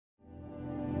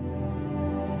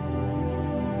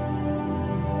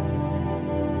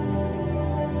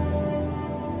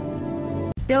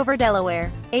Dover,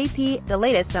 Delaware. AP, the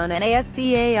latest on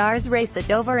NASCAR's race at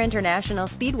Dover International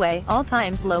Speedway, all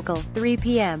times local, 3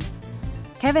 p.m.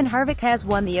 Kevin Harvick has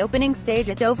won the opening stage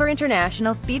at Dover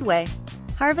International Speedway.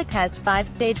 Harvick has 5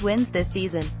 stage wins this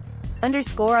season.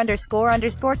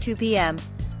 _____ 2 p.m.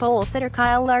 Pole sitter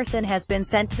Kyle Larson has been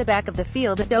sent to the back of the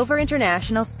field at Dover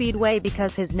International Speedway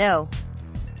because his No.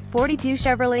 42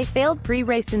 Chevrolet failed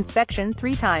pre-race inspection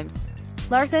 3 times.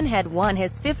 Larson had won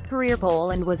his 5th career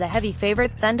pole and was a heavy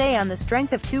favorite Sunday on the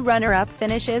strength of 2 runner-up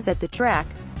finishes at the track.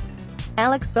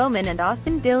 Alex Bowman and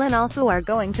Austin Dillon also are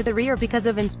going to the rear because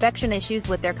of inspection issues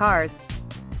with their cars.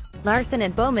 Larson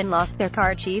and Bowman lost their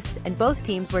car chiefs, and both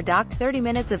teams were docked 30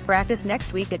 minutes of practice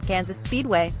next week at Kansas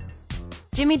Speedway.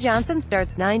 Jimmy Johnson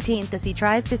starts 19th as he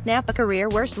tries to snap a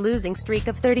career-worst losing streak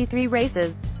of 33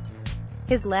 races.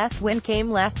 His last win came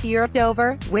last year at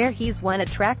Dover, where he's won a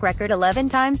track record 11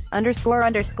 times.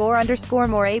 ____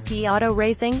 more AP Auto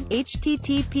Racing,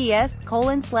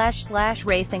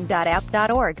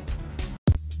 https://racing.app.org